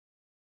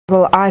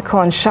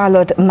Icon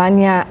Charlotte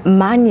Mannya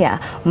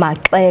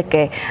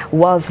Maxeke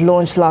was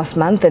launched last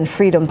month in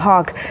Freedom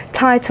Park,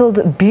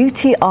 titled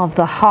Beauty of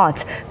the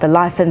Heart, The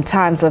Life and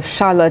Times of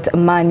Charlotte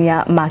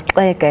Mannya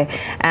Maxeke,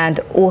 and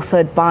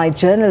authored by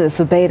journalist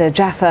Zubeida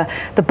Jaffer.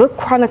 The book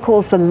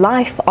chronicles the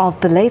life of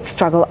the late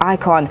struggle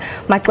icon.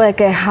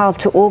 Maxeke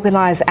helped to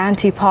organize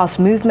anti-pass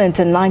movement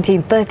in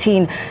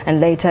 1913 and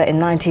later in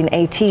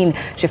 1918.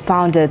 She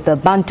founded the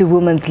Bantu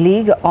Women's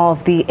League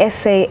of the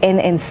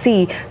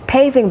SANNC,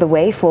 paving the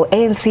way for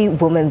ANC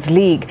Women's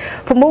League.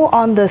 For more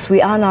on this,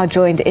 we are now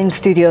joined in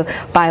studio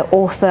by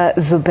author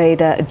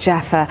Zubeida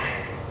Jaffer.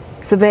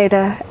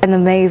 Zubeida, an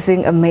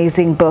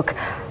amazing book.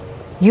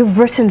 You've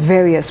written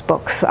various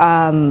books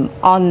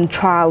on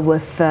trial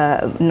with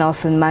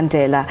Nelson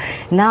Mandela.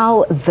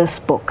 Now this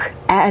book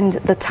and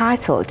the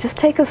title, just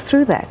take us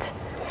through that.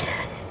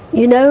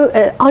 You know,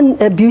 on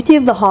Beauty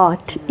of the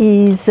Heart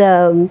is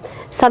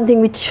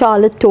something which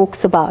Charlotte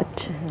talks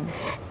about.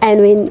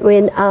 And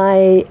when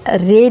I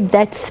read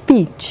that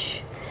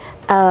speech,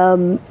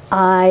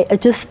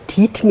 it just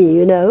hit me,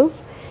 you know,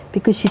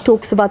 because she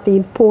talks about the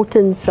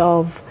importance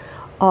of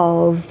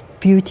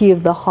beauty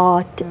of the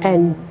heart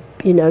and,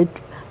 you know,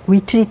 we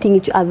treating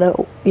each other,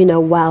 you know,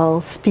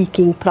 well,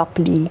 speaking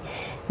properly,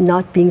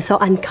 not being so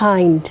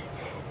unkind.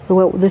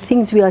 The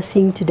things we are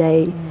seeing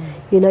today,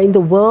 you know, in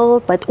the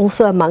world, but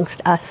also amongst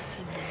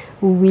us,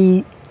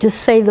 we just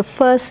say the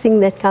first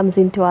thing that comes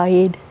into our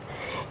head.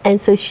 And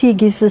so she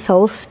gives this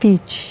whole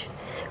speech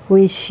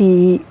where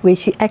she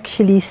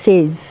actually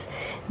says,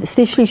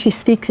 especially she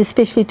speaks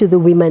especially to the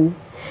women,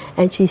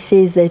 and she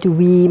says that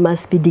we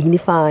must be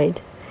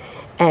dignified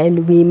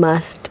and we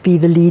must be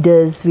the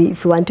leaders.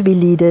 If we want to be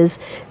leaders,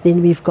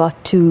 then we've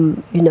got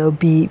to, you know,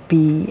 be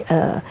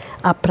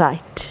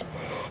upright.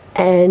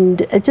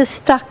 And it just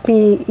struck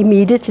me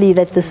immediately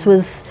that this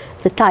was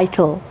the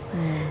title.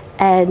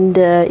 And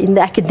in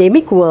the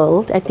academic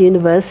world at the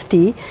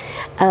university,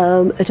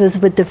 it was a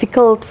bit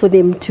difficult for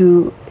them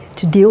to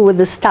deal with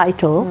this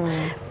title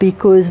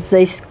because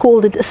they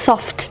called it a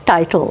soft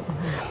title.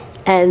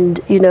 And,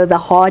 you know, the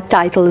hard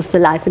title is The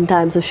Life and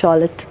Times of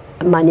Charlotte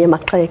Mannya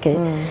Maxeke.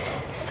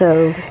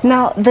 So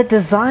now, the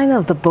design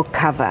of the book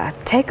cover,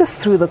 take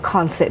us through the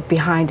concept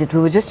behind it.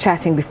 We were just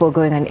chatting before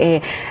going on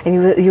air,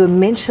 and you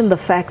mentioned the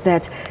fact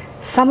that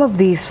some of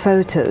these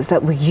photos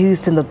that were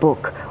used in the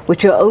book,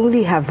 which you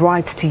only have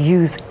rights to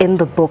use in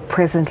the book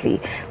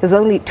presently, there's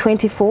only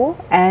 24,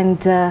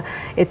 and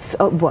it's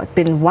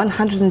been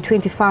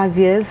 125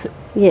 years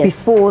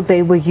before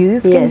they were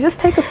used. Can you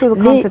just take us through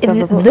the concept of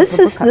the book?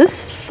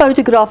 This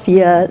photograph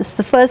here is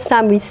the first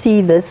time we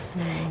see this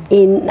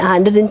in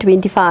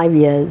 125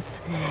 years,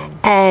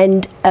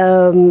 and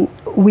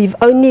we've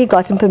only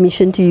gotten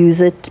permission to use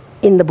it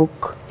in the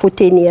book for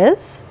 10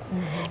 years.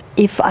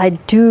 If I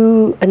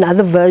do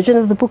another version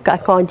of the book, I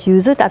can't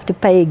use it. I have to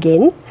pay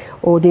again,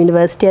 or the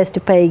university has to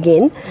pay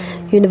again.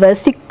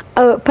 University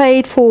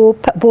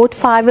bought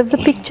 5 of the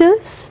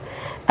pictures,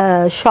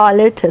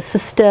 Charlotte, her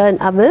sister, and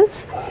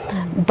others.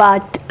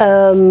 But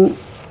there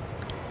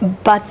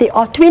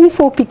are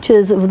 24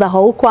 pictures of the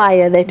whole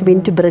choir that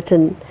went to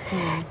Britain.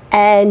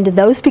 And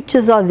those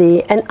pictures are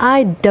there, and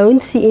I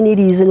don't see any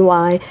reason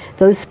why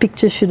those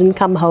pictures shouldn't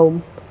come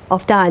home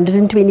after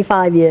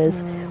 125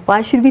 years.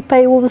 Why should we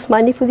pay all this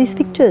money for these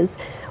pictures?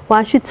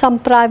 Why should some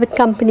private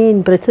company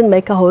in Britain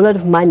make a whole lot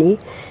of money?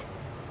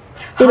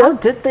 How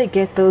did they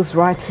get those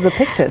rights to the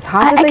pictures?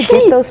 How did they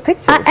get those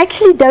pictures? I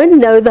actually don't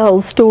know the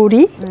whole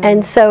story,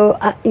 and so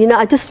you know,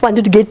 I just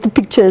wanted to get the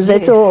pictures.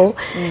 That's all.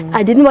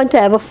 I didn't want to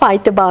have a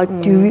fight about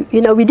you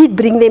know, we did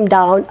bring them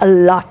down a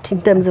lot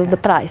in terms of the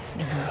price,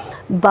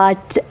 but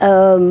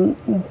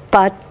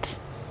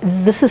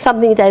this is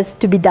something that has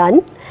to be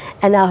done.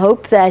 And I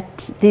hope that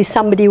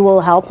somebody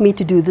will help me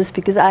to do this,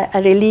 because I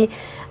really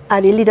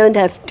don't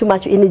have too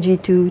much energy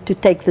to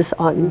take this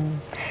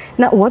on.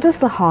 Now, what is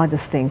the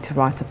hardest thing to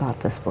write about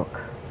this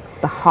book?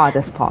 The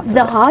hardest part of it?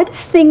 The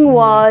hardest thing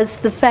was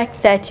the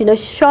fact that, you know,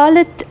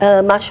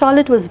 my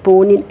Charlotte was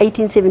born in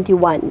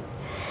 1871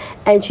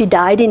 and she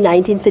died in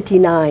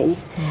 1939.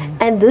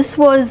 And this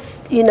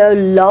was, you know,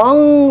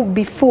 long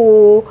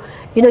before,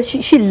 you know,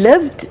 she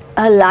lived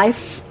her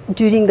life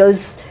during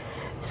those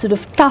sort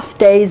of tough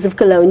days of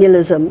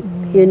colonialism,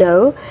 you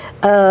know.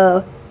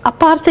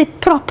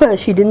 Apartheid proper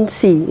she didn't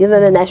see, you know,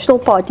 the National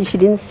Party she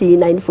didn't see in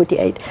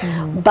 1948,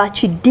 but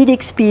she did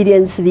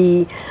experience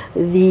the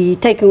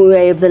taking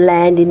away of the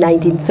land in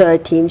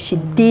 1913. She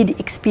did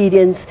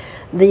experience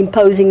the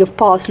imposing of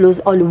pass laws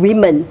on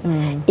women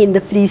in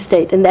the Free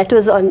State, and that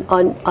was on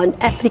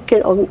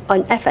African, I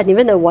don't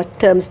even know what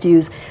terms to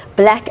use,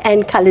 black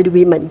and coloured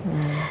women,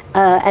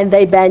 and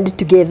they banded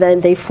together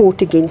and they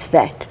fought against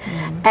that.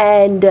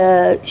 And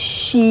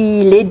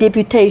she led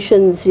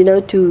deputations, you know,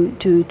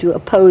 to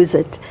oppose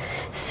it.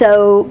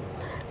 So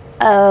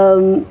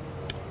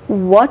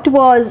what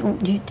was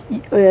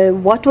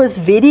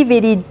very,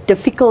 very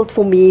difficult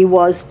for me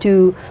was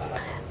to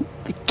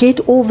get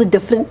all the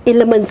different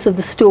elements of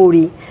the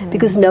story,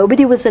 because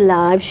nobody was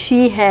alive.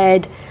 She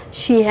had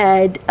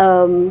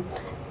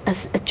a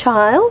a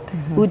child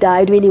who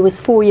died when he was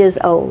 4 years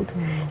old.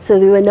 So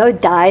there were no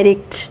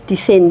direct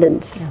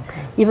descendants.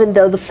 Even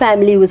though the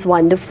family was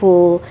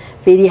wonderful,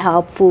 very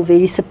helpful,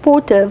 very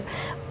supportive,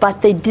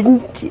 but they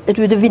didn't, it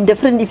would have been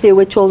different if there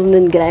were children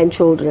and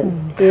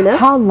grandchildren, you know.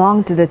 How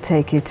long did it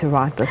take you to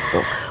write this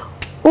book?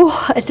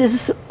 Oh, it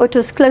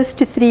was close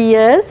to 3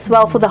 years,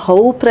 well, for the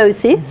whole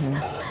process.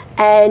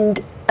 And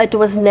it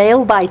was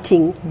nail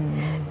biting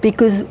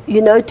because,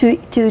 you know, to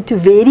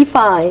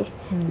verify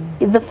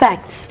the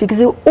facts, because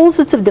there were all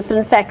sorts of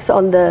different facts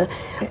on the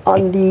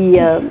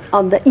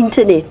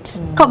internet,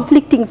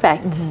 conflicting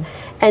facts.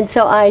 And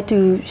so I had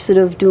to sort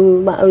of do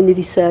my own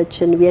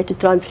research, and we had to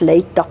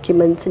translate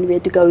documents, and we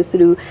had to go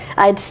through.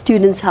 I had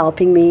students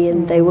helping me,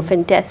 and they were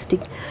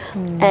fantastic.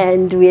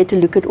 And we had to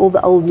look at all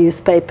the old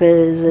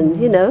newspapers, and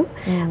you know.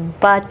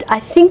 But I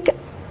think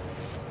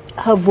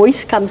her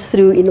voice comes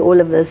through in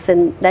all of this,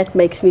 and that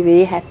makes me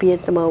very happy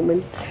at the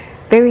moment.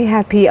 Very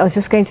happy. I was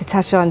just going to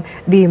touch on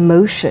the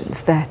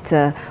emotions that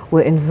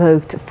were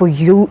invoked for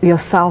you,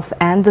 yourself,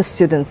 and the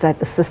students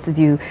that assisted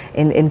you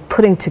in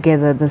putting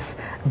together this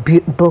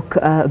book,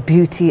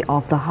 Beauty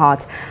of the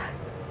Heart.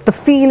 The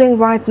feeling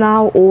right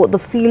now, or the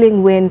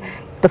feeling when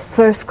the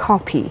first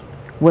copy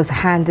was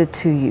handed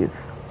to you.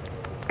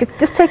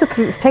 Just take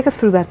us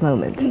through that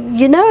moment.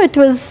 You know, it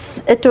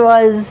was.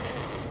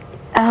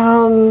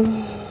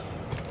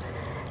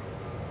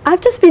 I've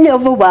just been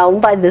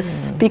overwhelmed by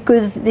this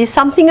because there's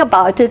something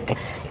about it,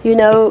 you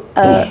know.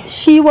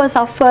 She was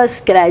our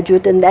first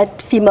graduate, and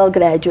that female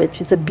graduate,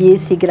 she's a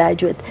BSc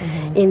graduate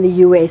in the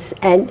US,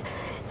 and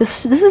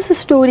this is a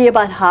story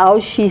about how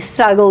she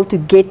struggled to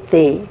get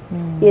there,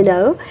 you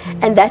know,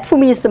 and that for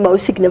me is the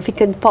most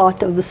significant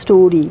part of the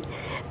story.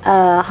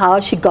 How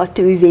she got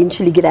to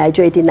eventually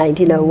graduate in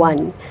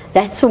 1901.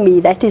 That's for me,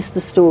 that is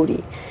the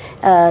story.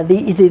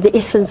 The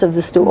essence of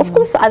the story. Of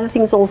course, other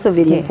things also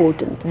very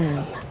important,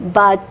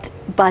 but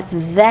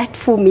that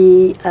for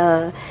me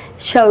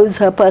shows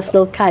her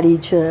personal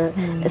courage.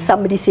 As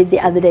somebody said the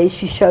other day,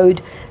 she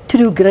showed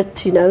true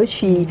grit. You know,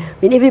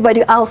 when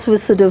everybody else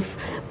was sort of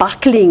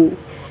buckling,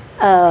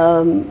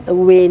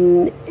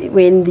 when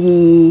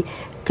the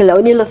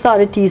colonial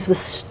authorities were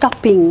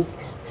stopping,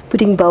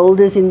 putting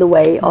boulders in the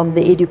way of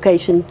the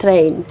education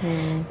train,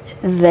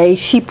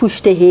 she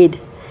pushed ahead.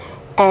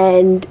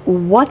 And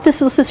what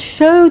this also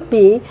showed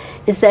me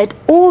is that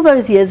all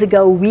those years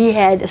ago we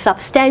had a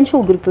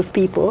substantial group of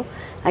people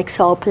like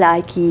Saul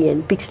Plaatje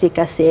and Pixley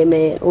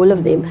Kaseme and all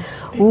of them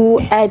who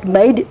had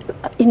made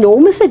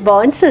enormous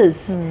advances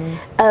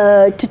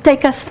to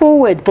take us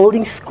forward,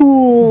 building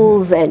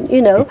schools and,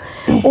 you know,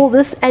 all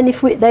this. And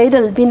if they'd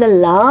have been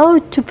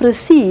allowed to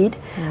proceed,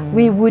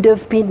 we would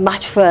have been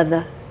much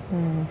further.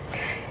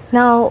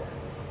 Now,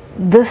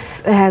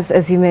 this has,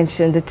 as you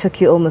mentioned, it took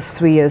you almost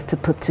 3 years to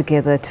put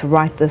together, to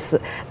write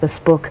this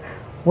book.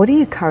 What are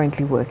you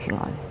currently working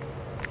on?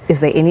 Is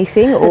there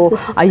anything, or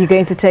are you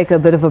going to take a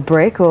bit of a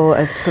break or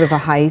a sort of a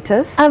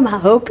hiatus? I'm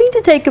hoping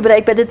to take a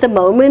break, but at the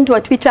moment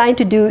what we're trying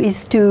to do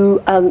is to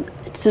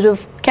sort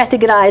of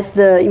categorize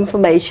the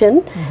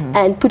information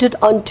and put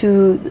it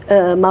onto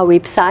my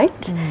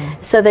website,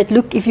 so that,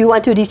 look, if you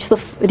want to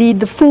read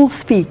the full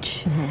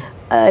speech,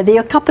 there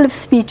are a couple of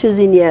speeches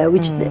in here,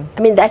 which, I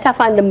mean, that I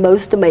find the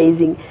most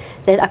amazing,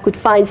 that I could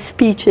find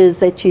speeches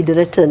that she'd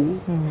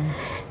written.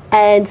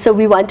 And so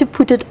we want to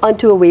put it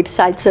onto a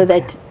website so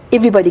that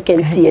everybody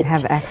can see it.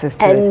 Have access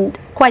to it. And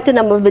quite a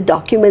number of the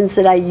documents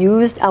that I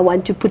used, I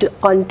want to put it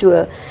onto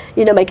a,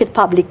 you know, make it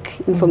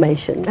public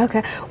information.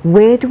 Okay.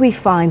 Where do we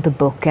find the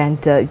book? And,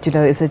 you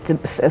know, is it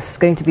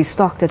going to be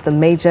stocked at the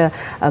major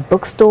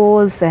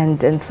bookstores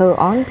and so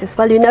on?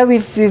 Well, you know,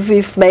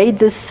 we've made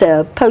this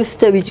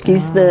poster which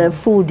gives the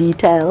full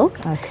details.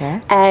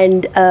 Okay.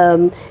 And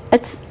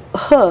it's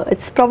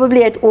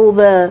probably at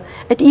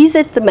it is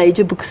at the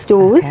major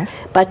bookstores,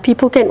 but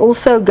people can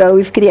also go.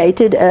 We've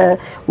created a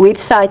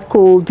website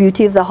called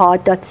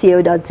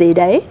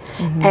beautyoftheheart.co.za,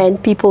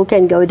 and people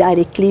can go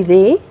directly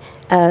there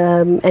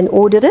and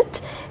order it.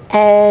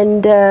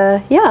 And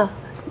yeah,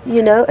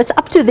 you know, it's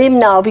up to them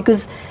now,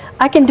 because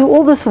I can do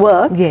all this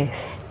work. Yes.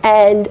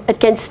 And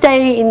it can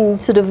stay in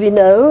sort of, you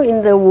know,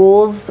 in the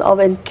walls of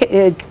and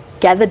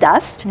gather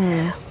dust,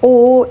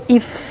 or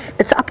if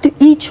it's up to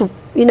each,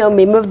 you know,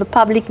 member of the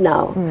public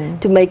now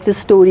to make the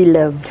story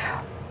live.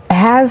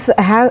 Has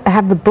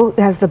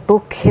the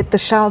book hit the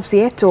shelves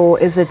yet, or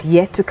is it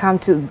yet to come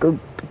to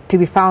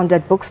be found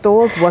at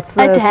bookstores? What's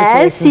the situation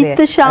there? It has hit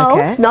the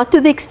shelves, not to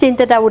the extent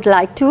that I would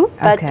like to,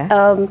 but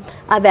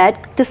I've had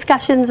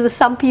discussions with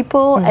some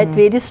people at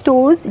various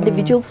stores,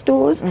 individual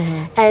stores,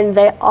 and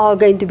they are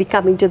going to be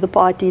coming to the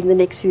party in the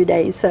next few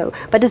days. So,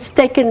 but it's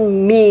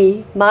taken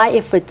me, my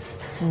efforts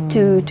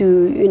to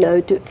you know,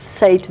 to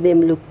say to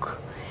them, look,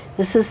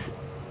 this is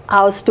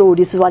our story,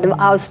 this is one of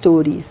our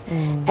stories,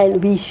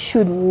 and we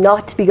should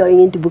not be going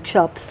into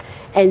bookshops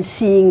and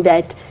seeing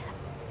that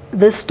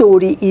this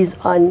story is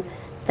on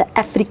the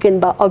African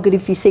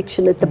biography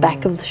section at the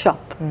back of the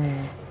shop.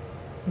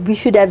 We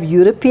should have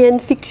European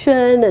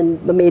fiction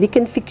and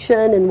American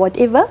fiction and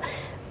whatever,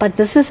 but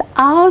this is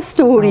our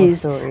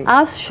stories. Our story.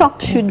 Our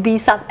shops should be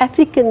South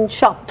African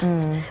shops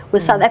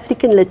with South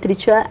African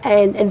literature,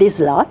 and there's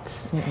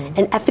lots,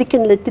 and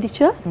African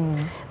literature,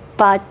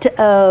 but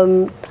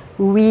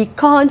we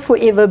can't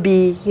forever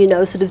be, you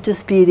know, sort of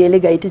just be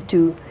relegated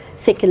to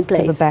second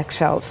place. To the back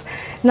shelves.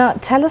 Now,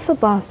 tell us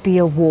about the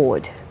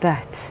award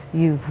that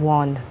you've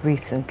won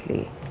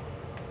recently.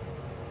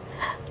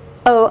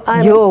 Oh,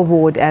 your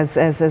award as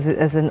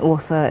an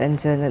author and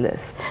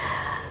journalist.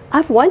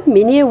 I've won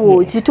many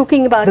awards. Yes. You're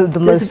talking about the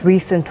most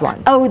recent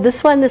one. Oh,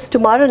 this one is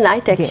tomorrow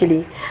night, actually.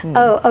 Yes.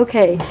 Oh,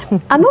 okay.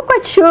 I'm not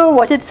quite sure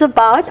what it's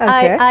about.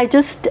 Okay. I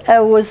just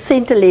was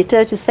sent a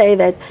letter to say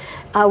that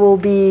I will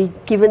be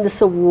given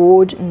this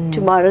award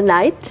tomorrow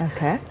night.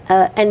 Okay.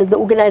 And the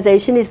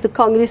organization is the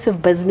Congress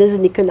of Business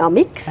and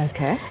Economics.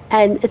 Okay.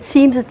 And it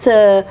seems it's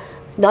a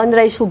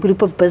non-racial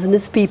group of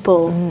business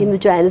people in the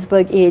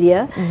Johannesburg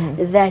area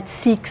that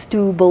seeks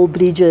to build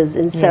bridges,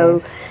 and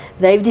so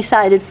they've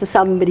decided for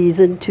some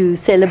reason to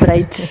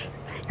celebrate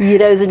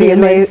heroes and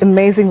heroines.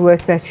 Amazing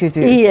work that you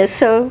do. Yes,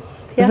 so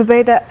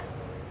Zubeida,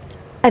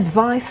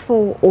 advice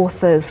for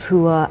authors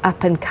who are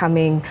up and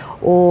coming,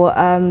 or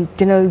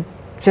you know,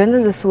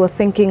 journalists who are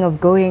thinking of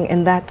going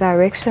in that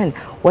direction.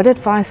 What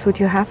advice would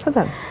you have for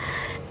them?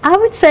 I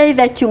would say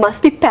that you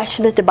must be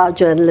passionate about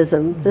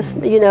journalism. This,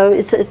 you know,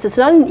 it's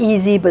not an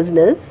easy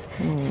business,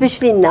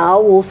 especially now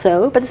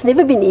also, but it's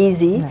never been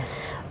easy. No.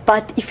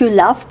 But if you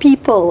love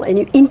people and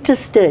you're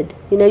interested,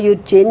 you know,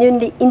 you're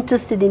genuinely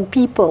interested in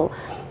people,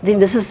 then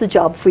this is the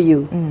job for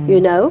you, you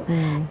know.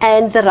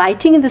 And the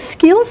writing and the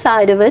skill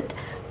side of it,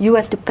 you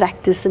have to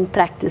practice and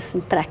practice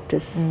and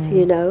practice,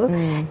 you know.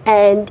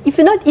 And if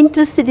you're not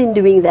interested in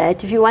doing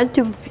that, if you want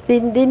to,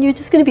 then you're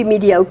just going to be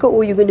mediocre,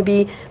 or you're going to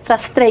be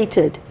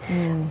frustrated.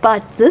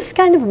 But this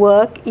kind of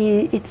work,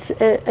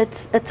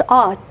 it's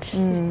art.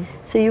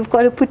 So you've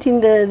got to put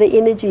in the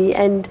energy.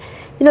 And,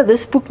 you know,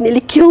 this book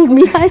nearly killed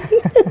me.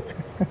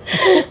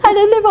 I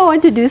don't ever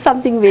want to do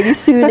something very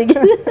soon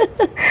again.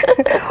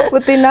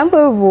 With the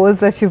number of awards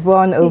that you've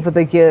won over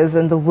the years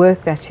and the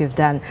work that you've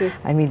done,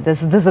 I mean,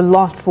 there's a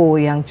lot for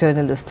young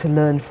journalists to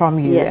learn from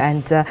you,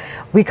 and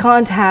we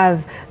can't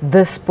have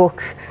this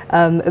book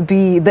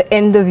be the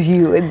end of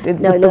you with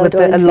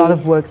a lot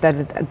of work,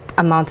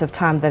 amount of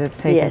time that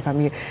it's taken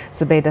from you.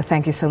 Zubeida,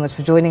 thank you so much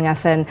for joining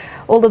us, and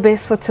all the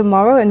best for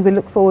tomorrow, and we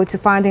look forward to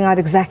finding out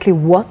exactly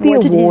what the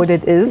award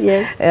it is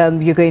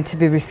you're going to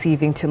be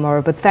receiving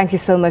tomorrow. But thank you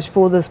so much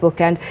for this book,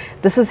 and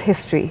this is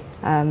history,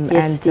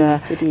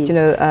 you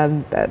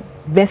know,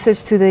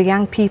 message to the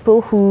young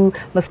people who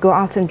must go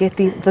out and get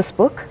this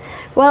book.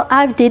 Well,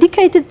 I've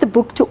dedicated the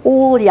book to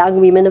all young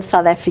women of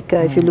South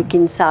Africa, if you look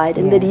inside,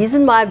 and the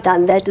reason why I've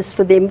done that is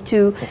for them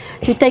to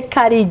take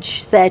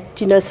courage that,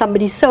 you know,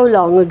 somebody so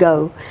long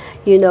ago,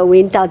 you know,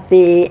 went out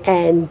there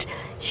and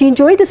she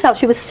enjoyed herself.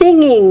 She was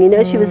singing, you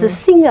know, she was a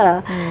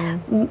singer,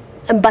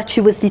 but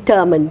she was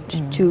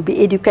determined to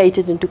be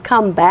educated and to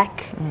come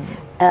back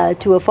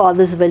to her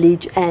father's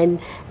village and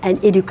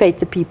educate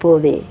the people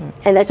there.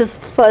 And that was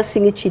the first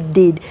thing that she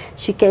did.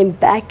 She came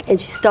back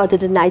and she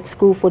started a night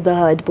school for the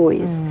herd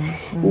boys.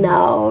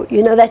 Now,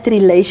 you know, that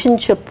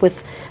relationship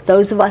with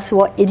those of us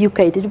who are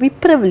educated, we're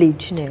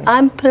privileged.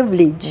 I'm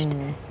privileged.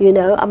 You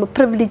know, I'm a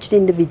privileged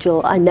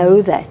individual. I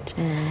know that.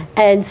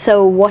 And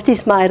so what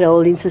is my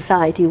role in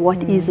society?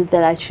 What is it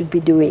that I should be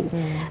doing?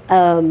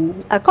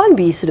 I can't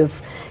be sort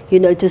of, you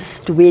know,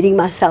 just wearing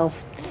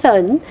myself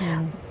thin,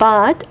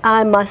 but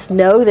I must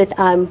know that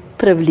I'm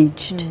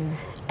privileged,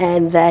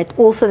 and that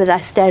also that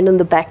I stand on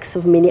the backs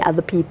of many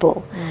other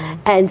people,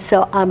 and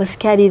so I must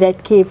carry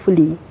that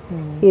carefully,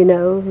 you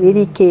know,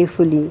 very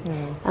carefully.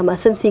 I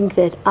mustn't think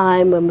that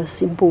I'm a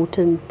most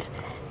important,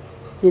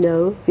 you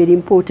know, very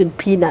important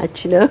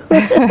peanut, you know.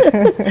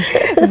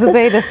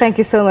 Zubeida, thank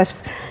you so much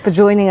for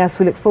joining us.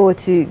 We look forward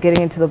to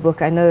getting into the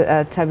book. I know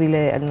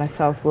Tabile and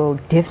myself will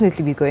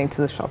definitely be going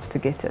to the shops to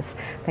get us.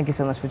 Thank you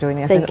so much for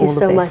joining us. Thank you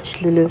so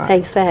much, Lulu.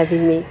 Thanks for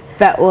having me.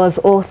 That was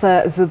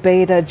author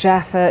Zubeida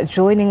Jaffer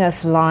joining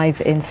us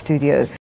live in studio.